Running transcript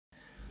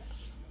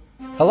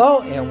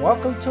Hello and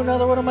welcome to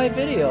another one of my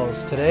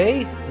videos.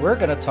 Today we're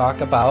going to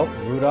talk about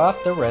Rudolph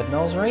the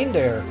Red-Nosed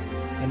Reindeer.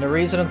 And the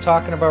reason I'm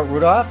talking about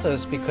Rudolph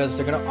is because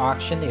they're going to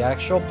auction the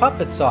actual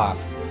puppets off.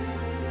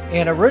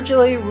 And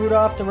originally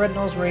Rudolph the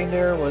Red-Nosed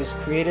Reindeer was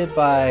created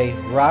by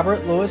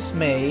Robert Louis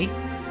May.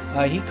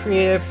 He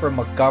created for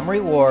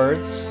Montgomery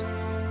Wards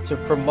to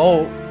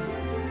promote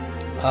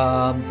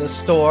the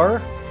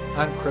store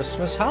on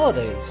Christmas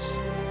holidays.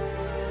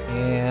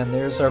 And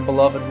there's our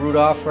beloved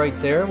Rudolph right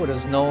there with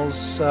his nose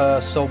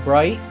so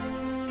bright.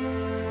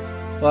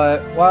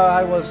 But while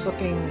I was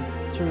looking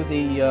through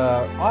the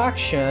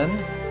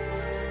auction,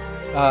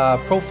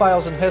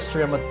 Profiles in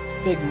History, I'm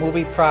a big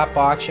movie prop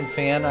auction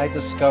fan. I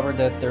discovered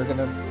that they're going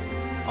to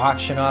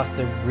auction off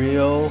the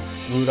real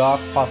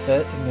Rudolph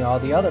puppet and all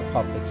the other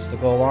puppets to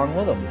go along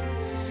with them.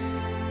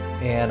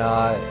 And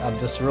I'm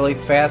just really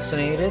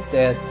fascinated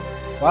that,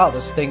 wow,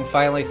 this thing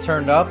finally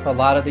turned up. A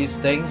lot of these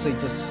things, they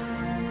just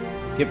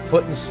get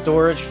put in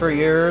storage for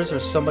years or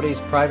somebody's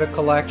private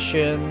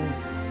collection,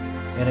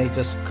 and they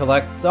just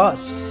collect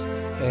dust.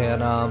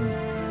 And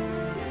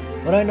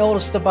what I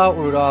noticed about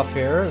Rudolph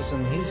here is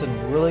he's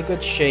in really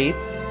good shape.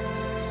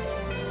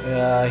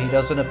 He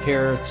doesn't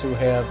appear to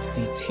have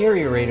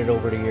deteriorated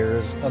over the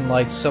years,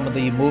 unlike some of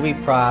the movie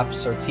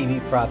props or TV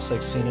props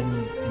I've seen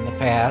in the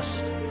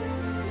past.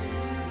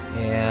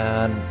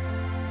 And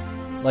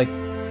like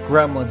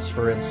Gremlins,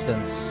 for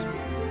instance,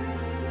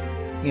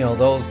 you know,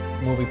 those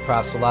movie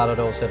props, a lot of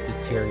those have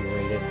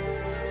deteriorated.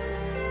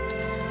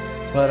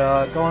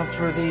 But going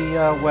through the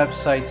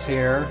websites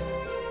here,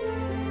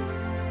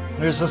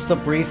 here's just a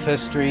brief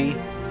history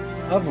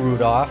of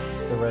Rudolph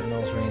the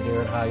Red-Nosed Reindeer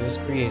and how he was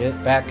created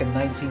back in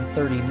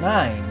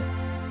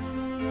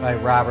 1939 by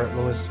Robert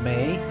Louis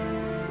May.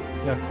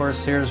 And of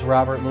course, here's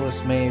Robert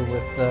Louis May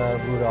with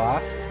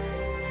Rudolph.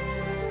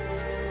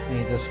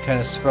 And you just kind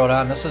of scroll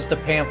down. This is the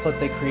pamphlet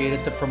they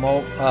created to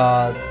promote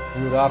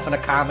Rudolph, in a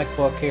comic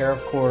book here,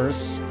 of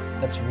course.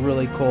 That's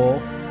really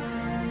cool.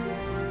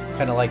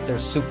 Kind of like their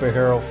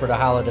superhero for the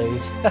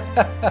holidays.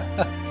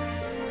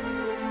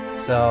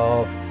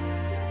 So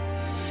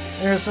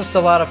there's just a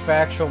lot of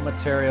factual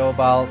material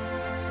about,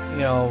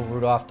 you know,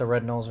 Rudolph the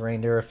Red-Nosed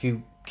Reindeer if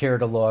you care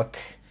to look.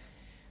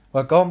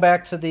 But going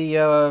back to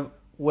the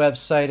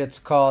website, it's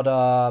called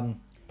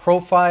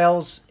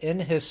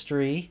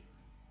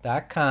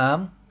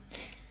profilesinhistory.com.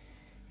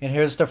 And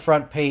here's the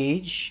front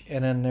page,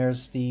 and then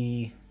there's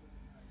the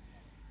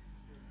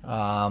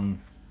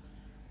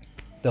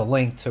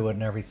link to it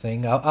and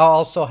everything. I'll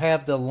also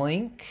have the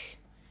link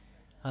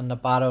on the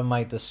bottom of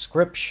my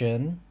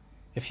description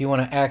if you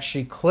want to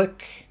actually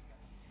click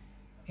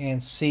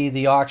and see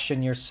the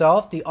auction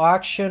yourself. The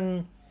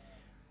auction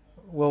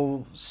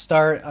will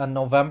start on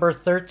November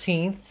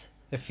 13th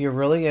if you're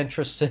really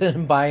interested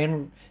in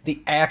buying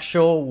the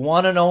actual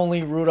one and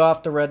only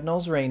Rudolph the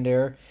Red-Nosed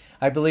Reindeer.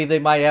 I believe they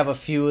might have a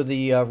few of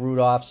the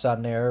Rudolphs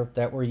on there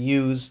that were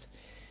used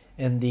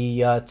in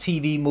the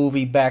TV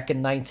movie back in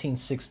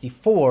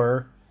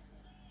 1964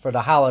 for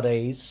the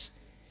holidays.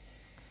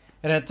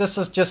 And this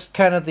is just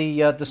kind of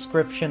the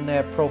description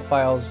that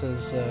Profiles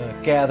has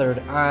gathered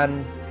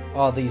on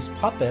all these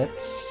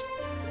puppets.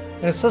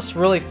 And it's just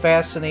really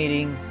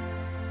fascinating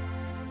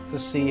to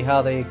see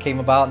how they came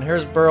about. And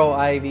here's Burl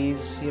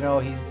Ives. You know,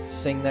 he's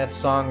sing that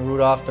song,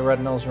 Rudolph the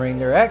Red-Nosed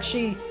Reindeer.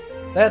 Actually,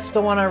 that's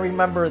the one I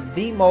remember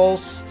the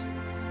most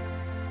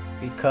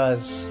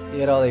because,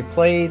 you know, they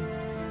played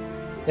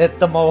it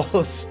the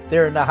most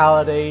during the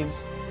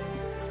holidays.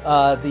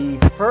 The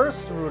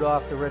first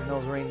Rudolph the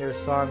Red-Nosed Reindeer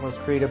song was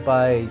created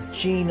by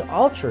Gene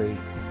Autry.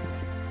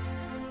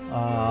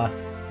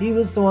 He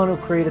was the one who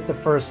created the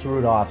first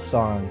Rudolph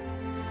song.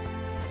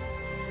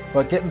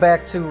 But getting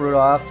back to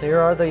Rudolph, here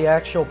are the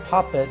actual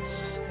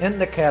puppets in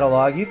the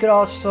catalog. You could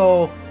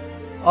also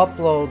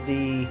upload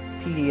the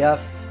PDF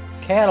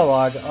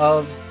catalog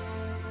of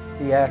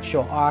the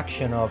actual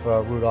auction of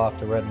Rudolph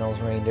the Red-Nosed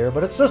Reindeer,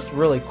 but it's just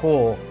really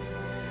cool.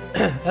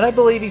 And I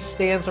believe he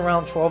stands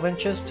around 12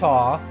 inches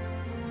tall.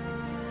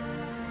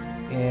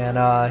 And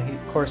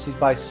of course he's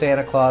by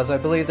Santa Claus. I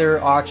believe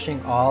they're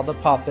auctioning all the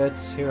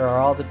puppets. Here are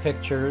all the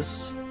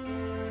pictures,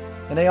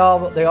 and they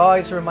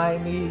always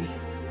remind me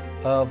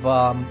of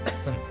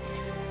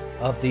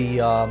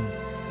the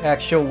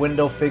actual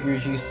window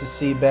figures you used to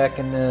see back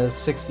in the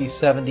 60s,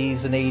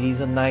 70s, and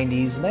 80s, and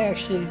 90s, and they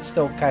actually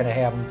still kind of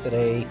have them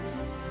today.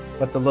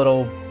 But the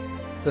little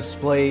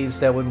displays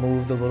that would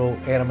move, the little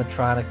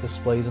animatronic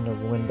displays in the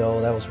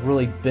window, that was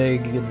really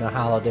big in the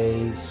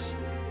holidays.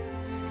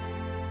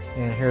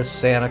 And here's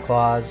Santa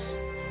Claus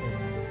in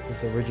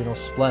his original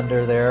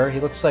splendor there.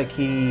 He looks like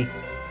he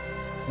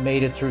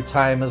made it through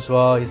time as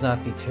well. He's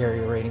not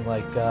deteriorating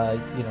like,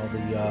 you know,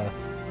 the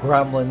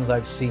Gremlins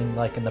I've seen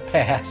like in the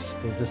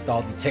past. They're just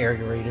all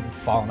deteriorated and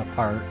falling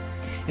apart.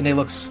 And they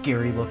look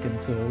scary looking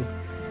too.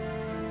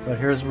 But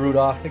here's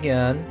Rudolph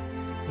again.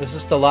 There's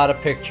just a lot of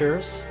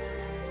pictures.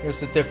 Here's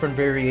the different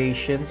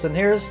variations. And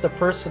here's the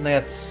person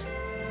that's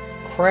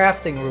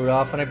crafting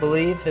Rudolph. And I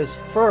believe his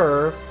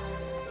fur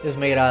is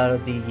made out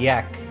of the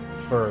yak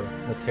fur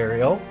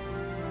material.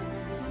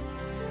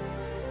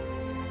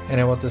 And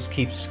then we'll just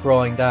keep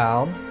scrolling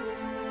down.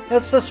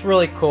 It's just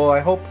really cool. I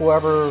hope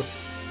whoever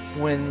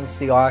wins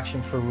the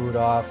auction for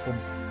Rudolph will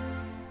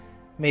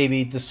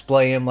maybe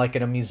display him like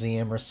in a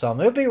museum or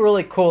something. It would be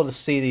really cool to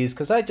see these,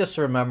 because I just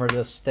remember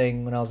this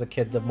thing when I was a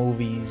kid, the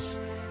movies,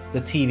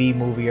 the TV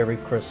movie every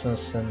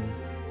Christmas, and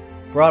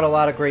brought a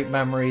lot of great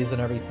memories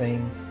and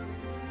everything.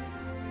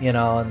 You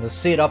know, and to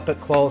see it up at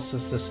close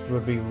is just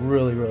would be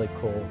really, really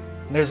cool.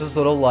 And there's this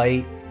little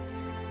light.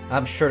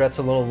 I'm sure that's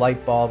a little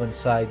light bulb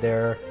inside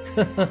there.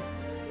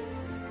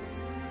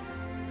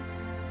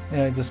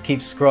 And it just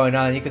keeps scrolling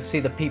on. You can see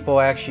the people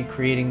actually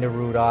creating the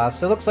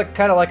Rudolphs. It looks like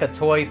kind of like a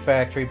toy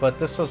factory, but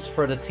this was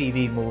for the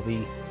TV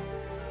movie.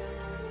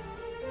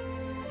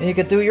 And you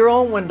could do your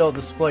own window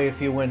display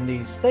if you win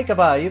these. Think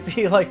about it. You'd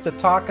be like the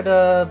talk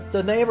of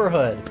the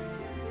neighborhood.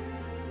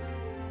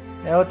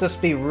 That would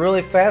just be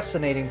really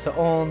fascinating to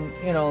own,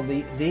 you know,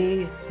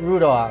 the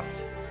Rudolph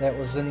that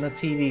was in the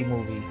TV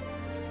movie.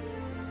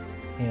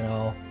 You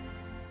know.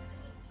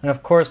 And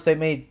of course, they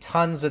made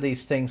tons of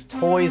these things,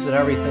 toys and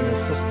everything.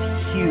 It's just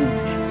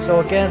huge.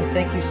 So again,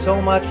 thank you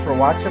so much for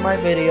watching my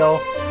video.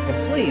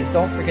 And please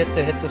don't forget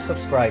to hit the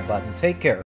subscribe button. Take care.